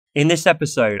In this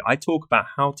episode, I talk about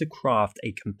how to craft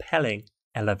a compelling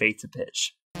elevator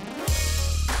pitch.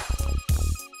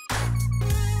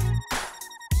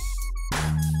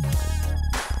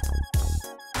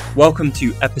 Welcome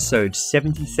to episode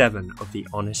 77 of the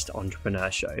Honest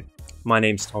Entrepreneur Show. My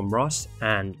name's Tom Ross,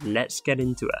 and let's get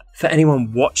into it. For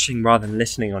anyone watching rather than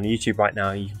listening on YouTube right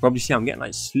now, you can probably see I'm getting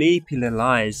like sleepy little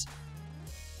eyes.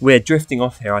 We're drifting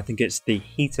off here. I think it's the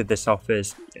heat of this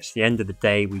office. It's the end of the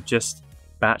day. We just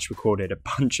batch recorded a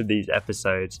bunch of these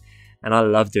episodes, and I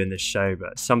love doing this show,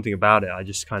 but something about it, I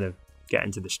just kind of get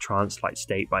into this trance-like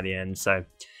state by the end. So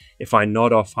if I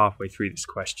nod off halfway through this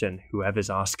question, whoever's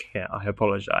asking it, I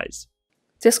apologize.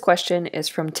 This question is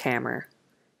from Tamer,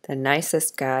 the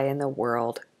nicest guy in the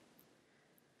world.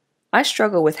 I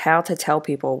struggle with how to tell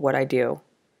people what I do.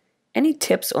 Any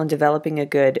tips on developing a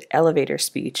good elevator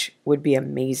speech would be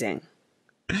amazing.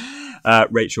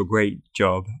 Rachel, great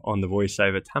job on the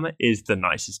voiceover. Tamer is the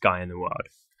nicest guy in the world.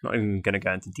 Not even going to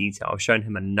go into detail. I've shown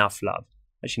him enough love.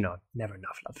 Actually, no, never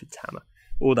enough love for Tamer.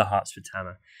 All the hearts for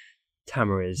Tamer.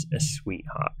 Tamer is a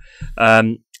sweetheart.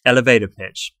 Elevator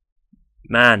pitch.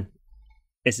 Man,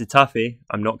 it's a toughie.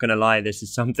 I'm not going to lie. This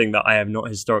is something that I have not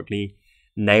historically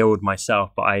nailed myself,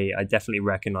 but I definitely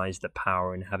recognize the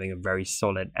power in having a very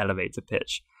solid elevator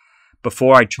pitch.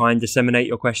 Before I try and disseminate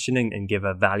your question and give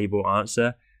a valuable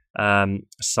answer,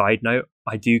 side note,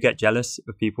 I do get jealous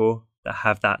of people that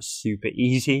have that super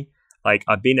easy. Like,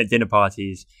 I've been at dinner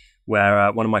parties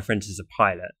where one of my friends is a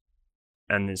pilot,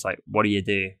 and it's like, what do you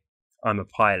do? I'm a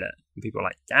pilot. And people are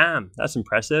like, damn, that's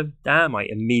impressive. Damn, I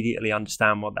immediately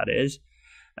understand what that is.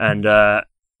 And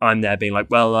I'm there being like,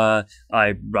 well,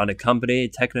 I run a company.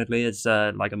 Technically, it's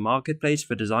like a marketplace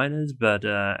for designers. But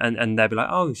and they'll be like,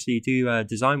 oh, so you do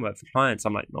design work for clients?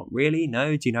 I'm like, not really.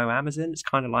 No. Do you know Amazon? It's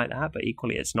kind of like that, but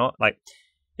equally, it's not. Like,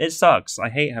 it sucks. I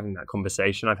hate having that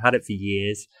conversation. I've had it for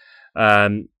years.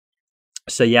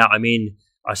 So yeah, I mean,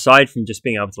 aside from just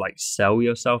being able to like sell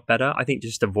yourself better, I think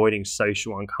just avoiding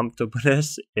social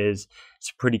uncomfortableness is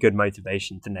a pretty good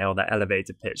motivation to nail that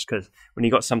elevator pitch. Because when you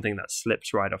got something that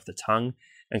slips right off the tongue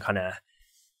and kind of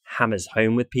hammers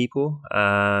home with people,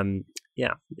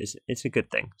 yeah, it's a good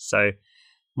thing. So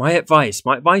my advice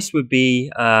would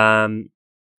be,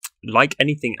 like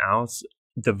anything else,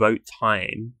 devote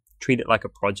time, treat it like a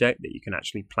project that you can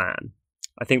actually plan.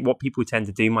 I think what people tend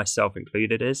to do, myself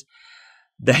included, is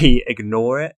they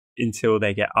ignore it until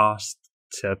they get asked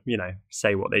to,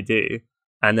 say what they do.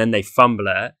 And then they fumble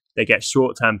it. They get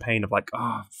short-term pain of like,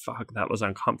 oh, fuck, that was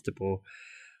uncomfortable.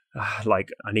 Like,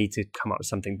 I need to come up with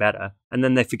something better. And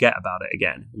then they forget about it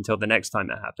again until the next time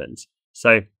it happens.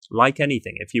 So like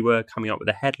anything, if you were coming up with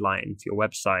a headline to your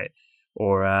website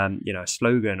or, a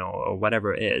slogan or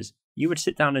whatever it is, you would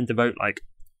sit down and devote like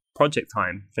project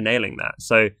time for nailing that.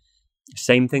 So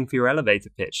same thing for your elevator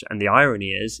pitch. And the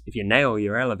irony is, if you nail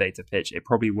your elevator pitch, it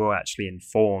probably will actually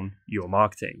inform your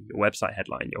marketing, your website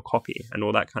headline, your copy, and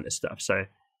all that kind of stuff. So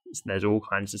there's all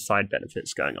kinds of side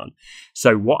benefits going on.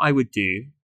 So what I would do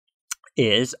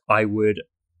is I would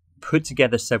put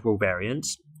together several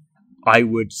variants. I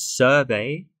would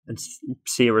survey and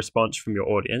see a response from your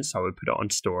audience. I would put it on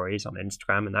stories on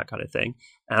Instagram and that kind of thing.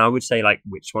 And I would say, like,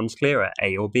 which one's clearer,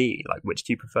 A or B? Like, which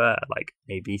do you prefer, like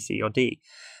A, B, C, or D?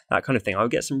 That kind of thing. I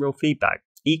would get some real feedback.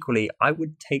 Equally, I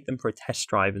would take them for a test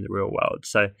drive in the real world.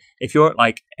 So if you're at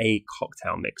like a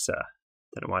cocktail mixer,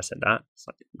 don't know why I said that, it's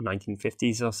like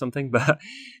 1950s or something, but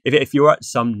if you're at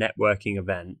some networking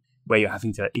event where you're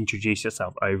having to introduce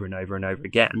yourself over and over and over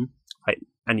again, right,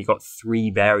 and you've got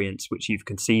 3 variants which you've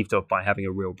conceived of by having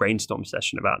a real brainstorm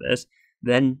session about this,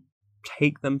 then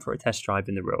take them for a test drive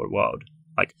in the real world.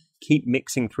 Like, keep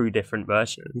mixing through different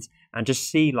versions and just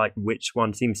see like which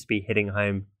one seems to be hitting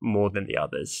home more than the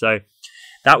others. So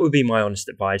that would be my honest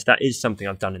advice. That is something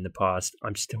I've done in the past.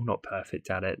 I'm still not perfect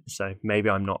at it, so maybe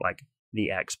I'm not like the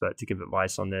expert to give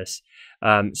advice on this.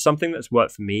 Something that's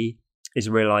worked for me is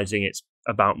realizing it's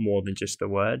about more than just the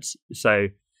words. So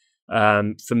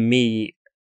for me,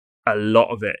 a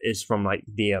lot of it is from like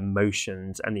the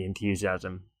emotions and the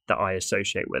enthusiasm that I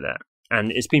associate with it.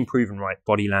 And it's been proven, right?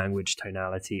 Body language,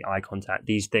 tonality, eye contact,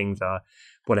 these things are,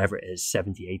 whatever it is,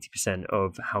 70, 80%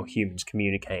 of how humans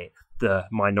communicate. The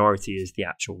minority is the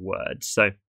actual words.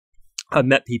 So I've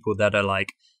met people that are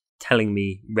like telling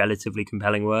me relatively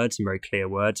compelling words and very clear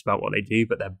words about what they do,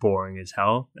 but they're boring as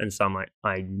hell. And so I'm like,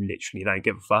 I literally don't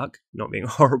give a fuck, not being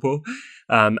horrible.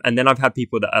 And then I've had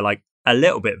people that are like a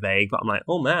little bit vague, but I'm like,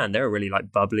 oh man, they're really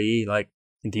like bubbly, like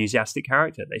enthusiastic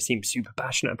character. They seem super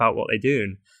passionate about what they do,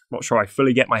 and I'm not sure I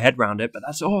fully get my head around it, but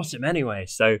that's awesome anyway.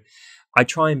 So I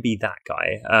try and be that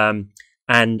guy.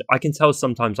 And I can tell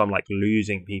sometimes I'm like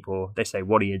losing people. They say,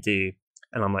 what do you do?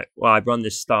 and I'm like, well, I run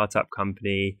this startup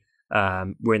company.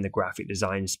 We're in the graphic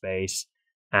design space,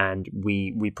 and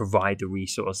we provide the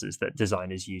resources that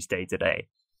designers use day to day.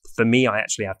 For me, I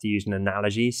actually have to use an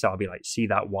analogy. So I'll be like, see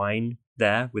that wine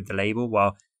there with the label?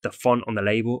 Well, the font on the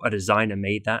label, a designer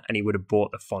made that, and he would have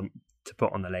bought the font to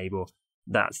put on the label.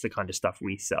 That's the kind of stuff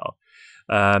we sell.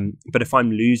 But if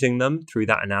I'm losing them through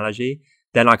that analogy,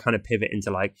 then I kind of pivot into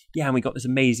like, yeah, and we got this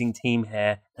amazing team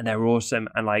here, and they're awesome,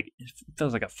 and like it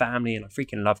feels like a family, and I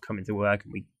freaking love coming to work,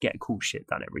 and we get cool shit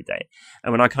done every day.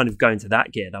 And when I kind of go into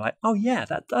that gear, they're like, oh yeah,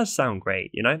 that does sound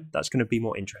great, that's going to be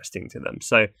more interesting to them.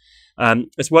 So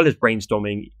as well as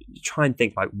brainstorming, try and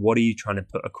think like, what are you trying to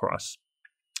put across?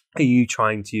 Are you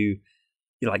trying to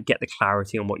get the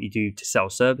clarity on what you do to sell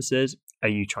services? Are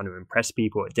you trying to impress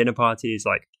people at dinner parties?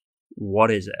 Like,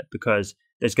 what is it? Because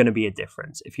there's going to be a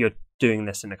difference. If you're doing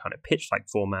this in a kind of pitch-like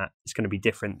format, it's going to be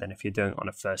different than if you're doing it on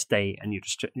a first date and you're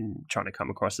just trying to come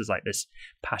across as like this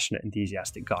passionate,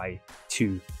 enthusiastic guy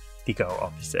to the girl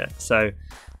opposite. So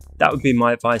that would be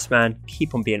my advice, man.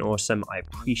 Keep on being awesome. I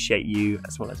appreciate you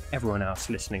as well as everyone else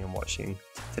listening and watching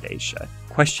today's show.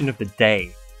 Question of the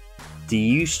day. Do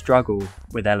you struggle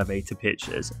with elevator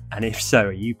pitches? And if so,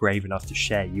 are you brave enough to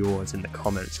share yours in the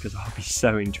comments? Because I'll be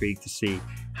so intrigued to see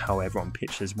how everyone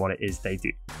pitches what it is they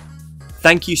do.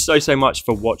 Thank you so much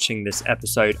for watching this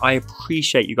episode. I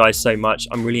appreciate you guys so much.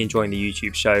 I'm really enjoying the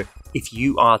YouTube show. If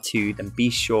you are too, then be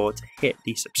sure to hit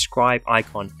the subscribe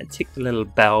icon and tick the little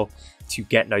bell to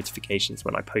get notifications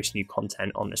when I post new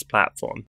content on this platform.